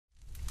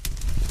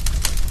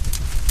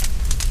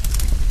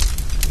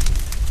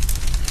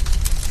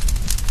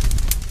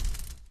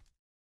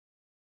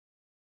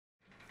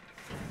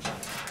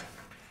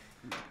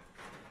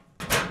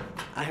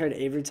heard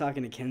Avery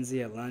talking to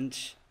Kenzie at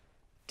lunch.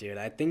 Dude,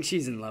 I think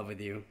she's in love with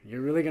you.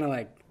 You're really gonna,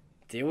 like,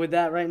 deal with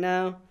that right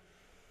now?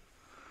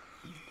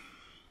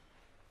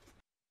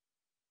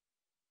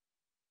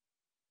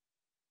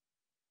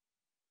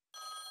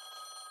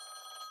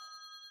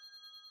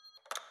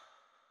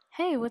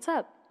 Hey, what's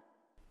up?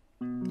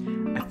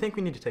 I think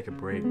we need to take a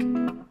break.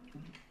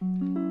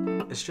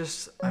 It's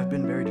just, I've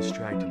been very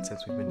distracted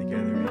since we've been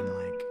together and,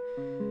 like,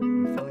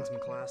 I'm failing some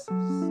classes.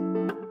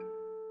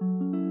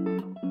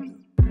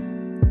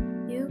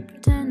 You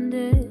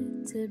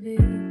pretended to be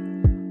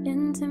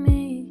into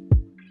me.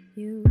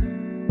 You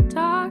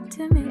talked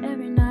to me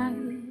every night,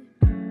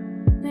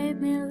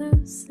 made me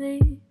lose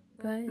sleep.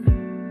 But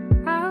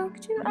how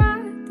could you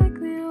act like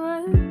we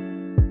were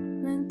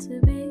meant to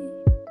be?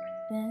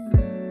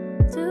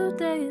 Then 2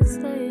 days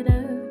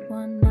later,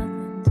 want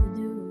nothing to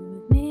do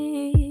with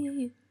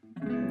me.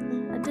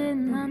 I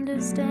didn't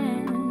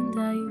understand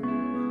how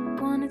you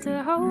wanted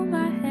to hold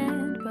my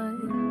hand, but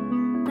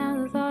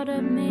now the thought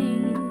of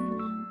me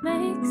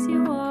makes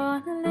you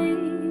wanna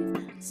leave.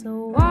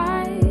 So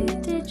why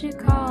did you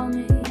call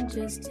me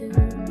just to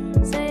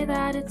say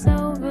that it's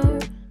over?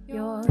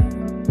 You're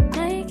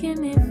making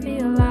me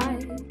feel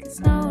like a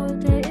snow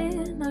day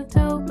in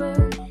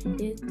October.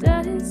 It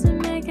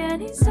doesn't make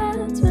any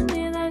sense when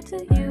we're there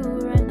to you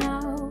right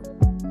now.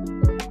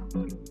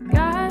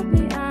 Got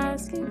me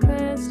asking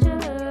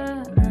questions.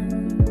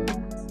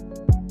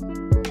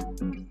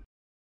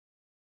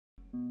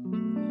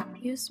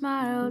 You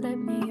smiled at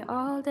me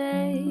all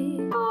day,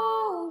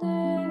 all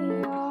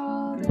day,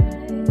 all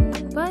day.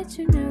 But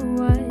you knew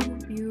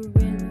what you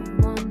really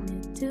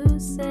wanted to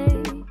say.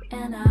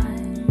 And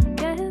I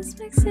guess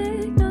mixed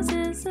signals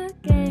is a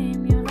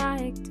game you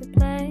like to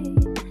play.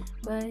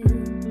 But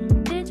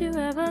did you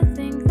ever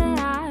think that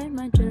I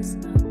might just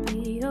not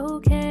be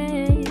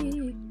okay?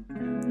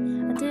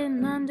 I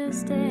didn't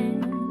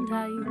understand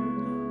how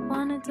you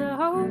wanted to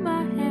hold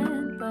my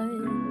hand, but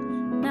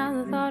now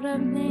the thought of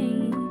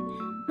me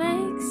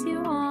makes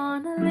you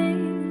wanna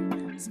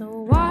leave. So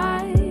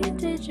why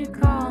did you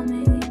call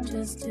me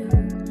just to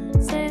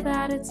say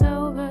that it's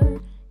over?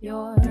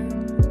 You're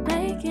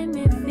making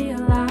me feel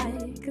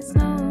like a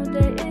snow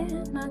day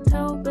in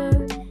October.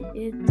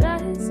 It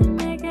doesn't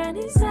make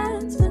any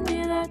sense when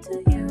we're there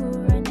to you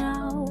right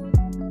now.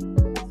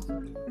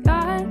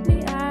 Got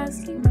me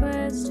asking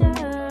questions.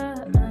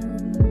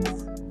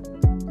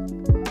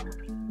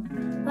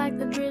 Like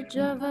the bridge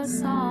of a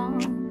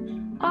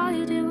song, all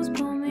you did was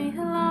pull me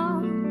along.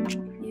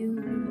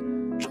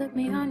 You took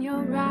me on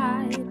your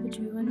ride, but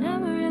you were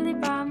never really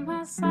by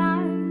my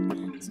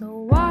side.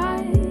 So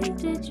why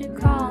did you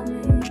call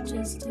me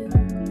just to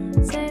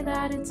say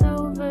that it's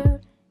over?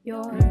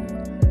 You're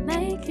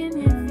making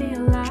me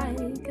feel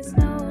like a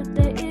snow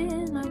day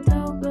in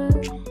October.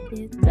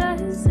 It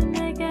doesn't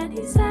make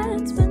any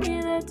sense when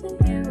we're there to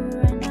you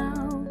right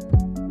now.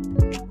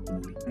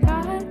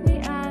 Got me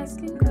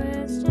asking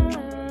questions.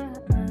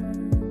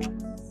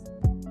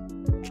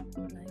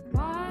 Like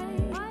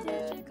why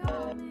did you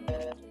call me?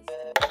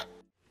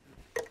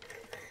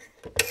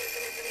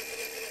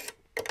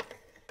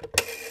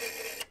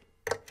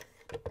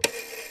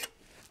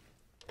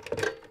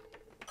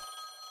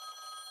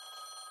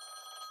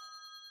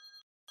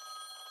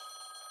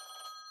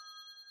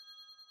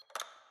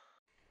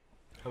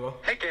 Hello?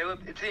 Hey Caleb,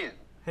 it's Ian.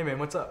 Hey man,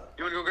 what's up?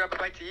 You wanna go grab a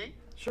bite to eat?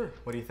 Sure,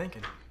 what are you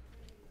thinking?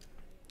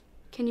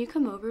 Can you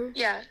come over?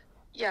 Yeah,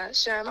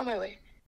 sure, I'm on my way.